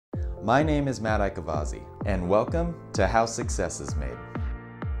My name is Matt Ikavazi, and welcome to How Success is Made.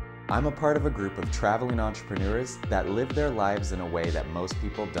 I'm a part of a group of traveling entrepreneurs that live their lives in a way that most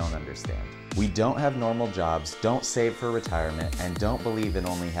people don't understand. We don't have normal jobs, don't save for retirement, and don't believe in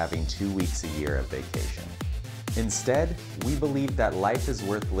only having 2 weeks a year of vacation. Instead, we believe that life is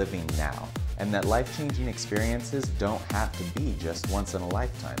worth living now, and that life-changing experiences don't have to be just once in a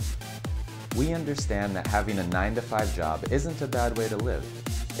lifetime. We understand that having a 9-to-5 job isn't a bad way to live.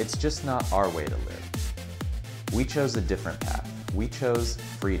 It's just not our way to live. We chose a different path. We chose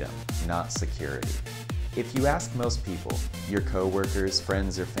freedom, not security. If you ask most people, your coworkers,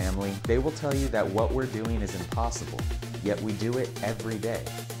 friends, or family, they will tell you that what we're doing is impossible, yet we do it every day.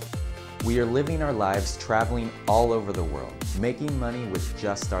 We are living our lives traveling all over the world, making money with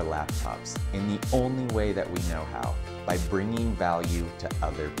just our laptops, in the only way that we know how, by bringing value to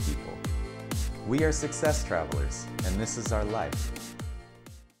other people. We are success travelers, and this is our life.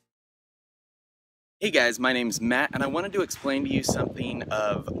 Hey guys, my name's Matt, and I wanted to explain to you something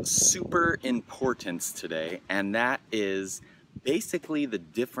of super importance today, and that is basically the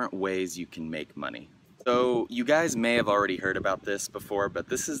different ways you can make money. So you guys may have already heard about this before, but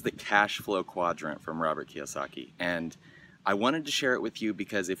this is the Cashflow Quadrant from Robert Kiyosaki, and I wanted to share it with you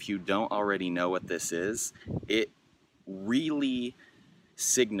because if you don't already know what this is, it really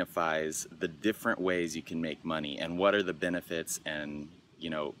signifies the different ways you can make money and what are the benefits and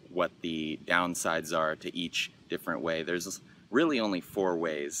what the downsides are to each different way. There's really only 4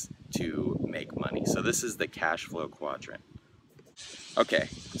 ways to make money. So this is the cash flow quadrant. Okay,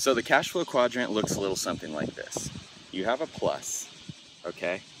 so the cash flow quadrant looks a little something like this. You have a plus,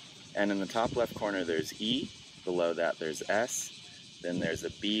 okay? And in the top left corner there's E, below that there's S, then there's a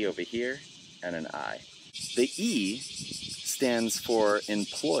B over here, and an I. The E stands for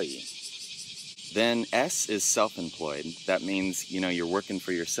employee. Then S is self-employed. That means, you're working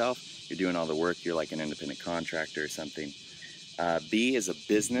for yourself, you're doing all the work, you're like an independent contractor or something. B is a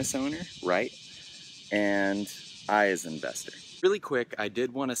business owner, right? And I is investor. Really quick, I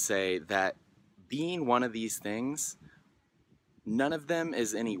did want to say that being one of these things, none of them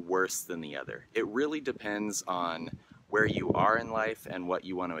is any worse than the other. It really depends on where you are in life and what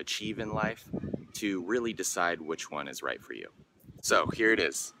you want to achieve in life to really decide which one is right for you. So here it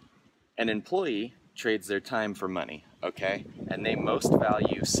is. An employee trades their time for money, okay? And they most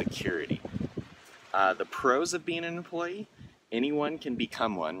value security. The pros of being an employee, anyone can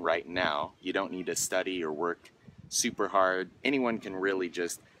become one right now. You don't need to study or work super hard. Anyone can really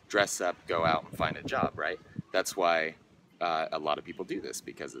just dress up, go out and find a job, right? That's why a lot of people do this,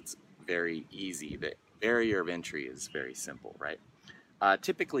 because it's very easy. The barrier of entry is very simple, right?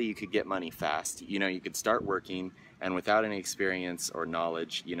 Typically you could get money fast. You could start working and without any experience or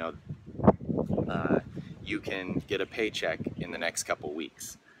knowledge, you can get a paycheck in the next couple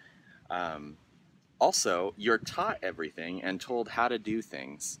weeks. Also, you're taught everything and told how to do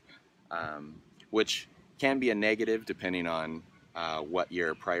things, which can be a negative depending on what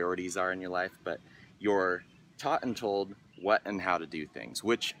your priorities are in your life, but you're taught and told what and how to do things,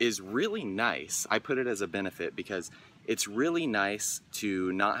 which is really nice. I put it as a benefit because it's really nice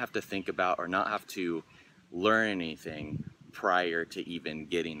to not have to think about or not have to learn anything prior to even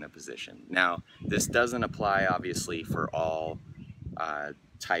getting the position. Now, this doesn't apply obviously for all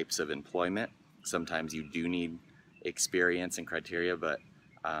types of employment. Sometimes you do need experience and criteria, but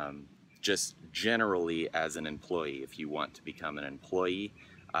just generally as an employee, if you want to become an employee,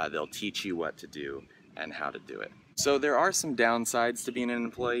 they'll teach you what to do and how to do it. So there are some downsides to being an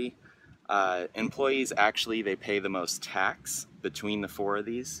employee. Employees actually, they pay the most tax between the 4 of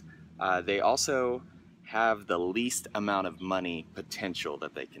these. They also have the least amount of money potential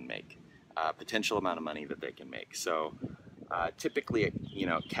that they can make, So typically it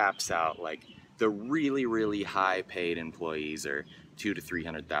caps out, like the really high paid employees are $200,000 to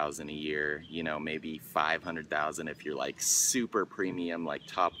 $300,000 a year, maybe $500,000 if you're like super premium, like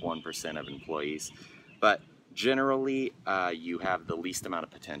top 1% of employees. But generally you have the least amount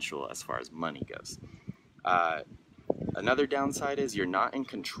of potential as far as money goes. Another downside is you're not in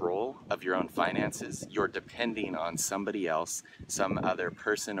control of your own finances. You're depending on somebody else, some other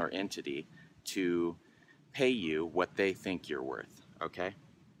person or entity, to pay you what they think you're worth, okay?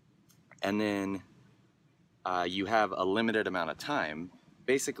 And then you have a limited amount of time,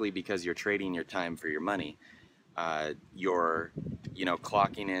 basically because you're trading your time for your money. You're,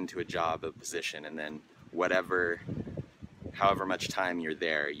 clocking into a job, a position, and then however much time you're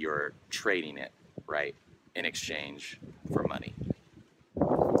there, you're trading it, right, in exchange for money.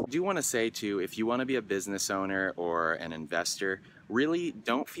 I do want to say too, if you want to be a business owner or an investor, really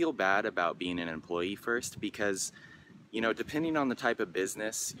don't feel bad about being an employee first, because depending on the type of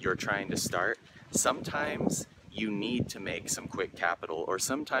business you're trying to start, sometimes you need to make some quick capital, or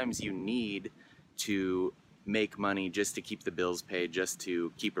sometimes you need to make money just to keep the bills paid, just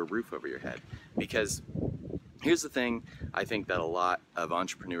to keep a roof over your head. Because here's the thing I think that a lot of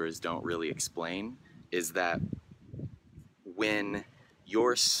entrepreneurs don't really explain is that when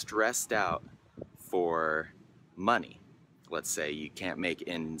you're stressed out for money, let's say you can't make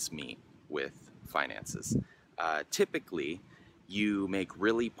ends meet with finances, typically you make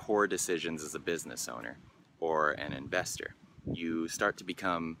really poor decisions as a business owner or an investor. You start to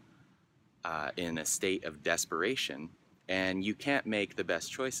become in a state of desperation, and you can't make the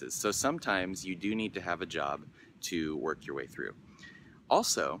best choices. So sometimes you do need to have a job to work your way through.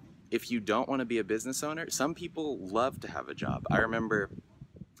 Also, if you don't want to be a business owner, some people love to have a job. I remember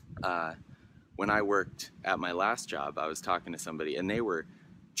when I worked at my last job, I was talking to somebody and they were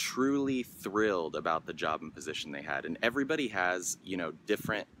truly thrilled about the job and position they had. And everybody has,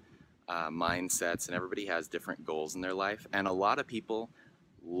 different mindsets, and everybody has different goals in their life. And a lot of people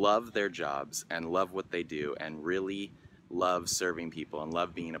love their jobs and love what they do and really love serving people and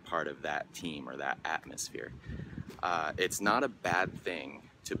love being a part of that team or that atmosphere. It's not a bad thing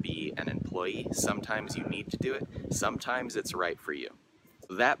to be an employee. Sometimes you need to do it. Sometimes it's right for you.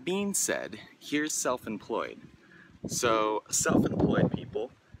 That being said, here's self-employed. So self-employed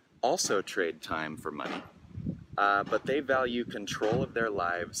people also trade time for money, but they value control of their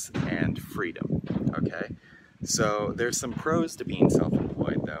lives and freedom, okay? So there's some pros to being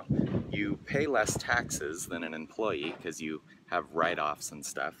self-employed though. You pay less taxes than an employee because you have write-offs and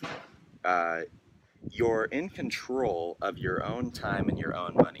stuff. You're in control of your own time and your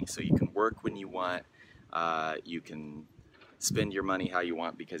own money. So you can work when you want, you can spend your money how you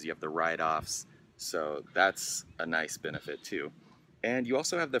want because you have the write-offs. So that's a nice benefit too. And you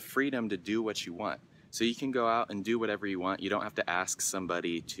also have the freedom to do what you want. So you can go out and do whatever you want. You don't have to ask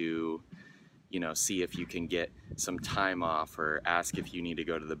somebody to, see if you can get some time off or ask if you need to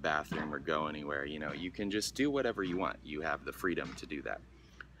go to the bathroom or go anywhere. You can just do whatever you want. You have the freedom to do that.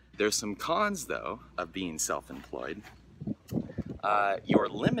 There's some cons though of being self-employed. You're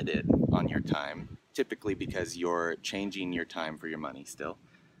limited on your time, typically because you're changing your time for your money still.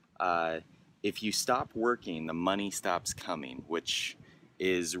 If you stop working, the money stops coming, which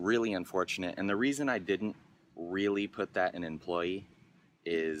is really unfortunate. And the reason I didn't really put that in employee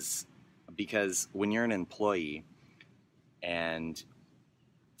is because when you're an employee and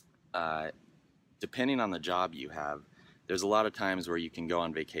depending on the job you have, there's a lot of times where you can go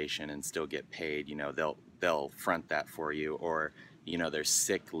on vacation and still get paid. They'll front that for you, or there's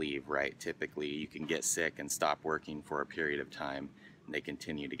sick leave, right? Typically you can get sick and stop working for a period of time and they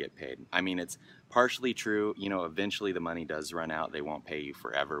continue to get paid. I mean, it's partially true. Eventually the money does run out. They won't pay you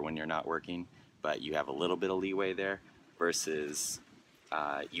forever when you're not working, but you have a little bit of leeway there versus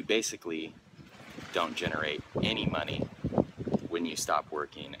you basically don't generate any money when you stop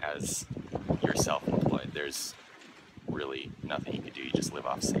working as you're self-employed. There's really nothing you can do. You just live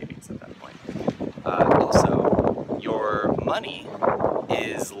off savings at that point. Also, your money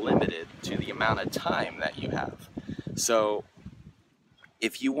is limited to the amount of time that you have. So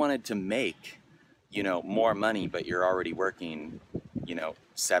if you wanted to make, more money, but you're already working,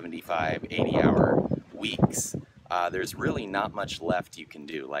 75, 80-hour weeks, there's really not much left you can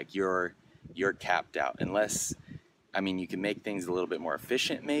do. Like you're capped out unless, you can make things a little bit more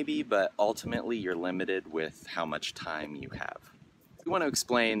efficient maybe, but ultimately you're limited with how much time you have. We want to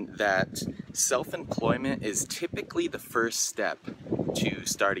explain that self-employment is typically the first step to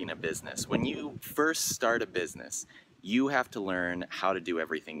starting a business. When you first start a business, you have to learn how to do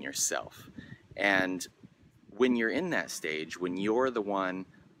everything yourself. And when you're in that stage, when you're the one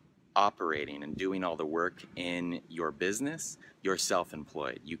operating and doing all the work in your business, you're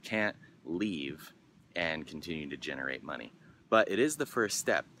self-employed. You can't leave and continue to generate money. But it is the first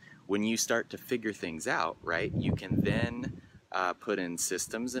step. When you start to figure things out, right, you can then put in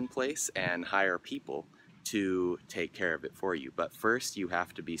systems in place and hire people to take care of it for you. But first, you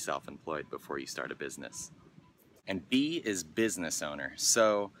have to be self-employed before you start a business. And B is business owner.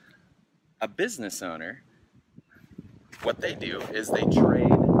 So a business owner, what they do is they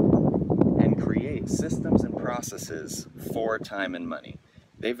trade and create systems and processes for time and money.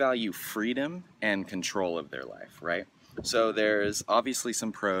 They value freedom and control of their life, right? So there's obviously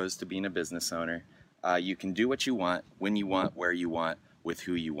some pros to being a business owner. You can do what you want, when you want, where you want, with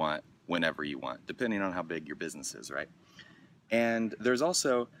who you want, whenever you want, depending on how big your business is, right? And there's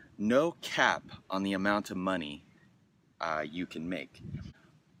also no cap on the amount of money you can make.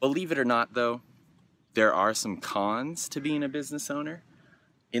 Believe it or not, though, there are some cons to being a business owner.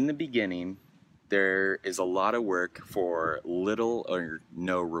 In the beginning, there is a lot of work for little or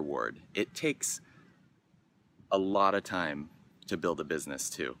no reward. It takes a lot of time to build a business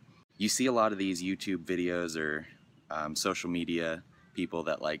too. You see a lot of these YouTube videos or social media people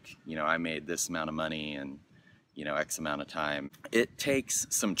that I made this amount of money and X amount of time. It takes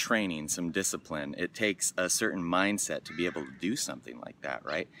some training, some discipline. It takes a certain mindset to be able to do something like that,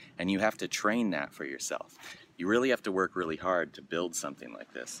 right? And you have to train that for yourself. You really have to work really hard to build something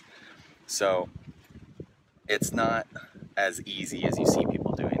like this. So it's not as easy as you see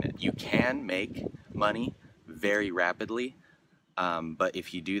people doing it. You can make money very rapidly, but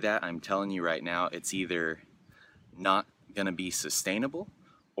if you do that, I'm telling you right now, it's either not going to be sustainable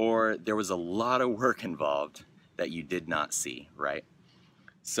or there was a lot of work involved that you did not see, right?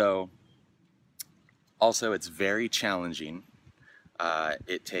 So also it's very challenging.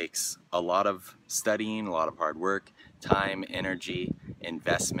 It takes a lot of studying, a lot of hard work, time, energy,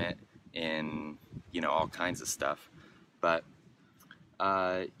 investment in all kinds of stuff. But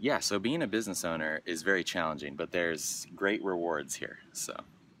yeah, so being a business owner is very challenging, but there's great rewards here. So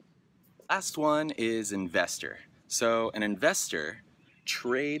last one is investor. So an investor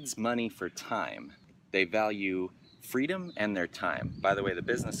trades money for time. They value freedom and their time. By the way, the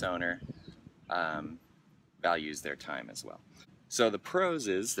business owner values their time as well. So the pros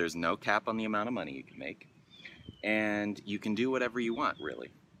is there's no cap on the amount of money you can make, and you can do whatever you want,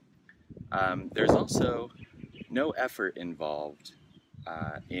 really. There's also no effort involved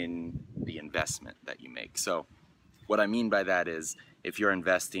in the investment that you make. So what I mean by that is if you're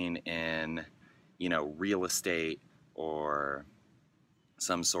investing in, real estate or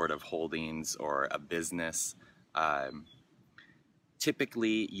some sort of holdings or a business,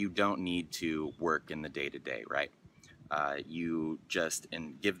 typically you don't need to work in the day-to-day, right? You just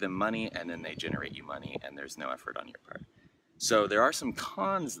give them money and then they generate you money and there's no effort on your part. So there are some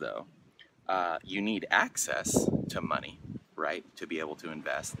cons though. You need access to money, right, to be able to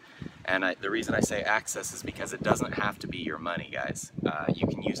invest. And the reason I say access is because it doesn't have to be your money, guys. You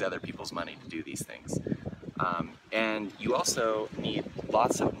can use other people's money to do these things. And you also need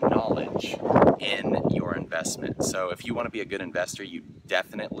lots of knowledge in your investment. So if you want to be a good investor, you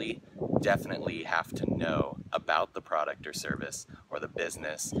definitely have to know about the product or service or the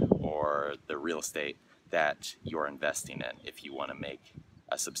business or the real estate that you're investing in if you want to make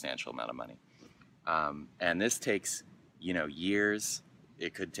a substantial amount of money. And this takes, years.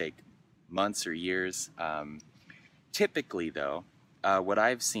 It could take months or years. Typically though, what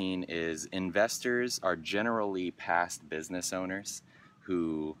I've seen is investors are generally past business owners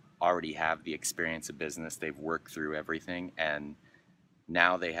who already have the experience of business. They've worked through everything and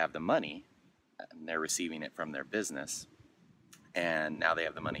now they have the money and they're receiving it from their business. And now they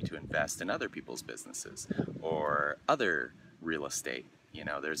have the money to invest in other people's businesses or other real estate.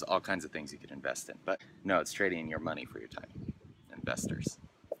 There's all kinds of things you could invest in, but no, it's trading your money for your time. Investors.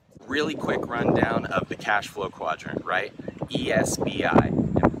 Really quick rundown of the cash flow quadrant, right?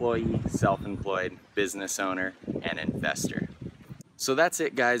 ESBI, employee, self-employed, business owner, and investor. So that's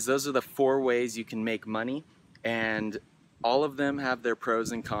it, guys. Those are the 4 ways you can make money, and all of them have their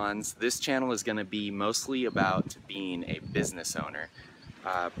pros and cons. This channel is going to be mostly about being a business owner,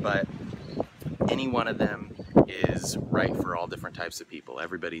 but any one of them is right for all different types of people.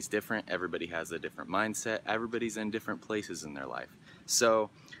 Everybody's different. Everybody has a different mindset. Everybody's in different places in their life. So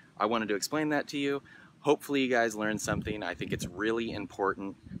I wanted to explain that to you. Hopefully you guys learned something. I think it's really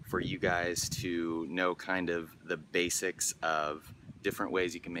important for you guys to know kind of the basics of different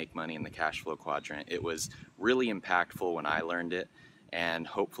ways you can make money in the cash flow quadrant. It was really impactful when I learned it, and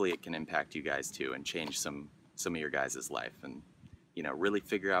hopefully it can impact you guys too and change some of your guys' life and really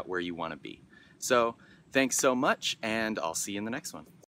figure out where you want to be. So thanks so much, and I'll see you in the next one.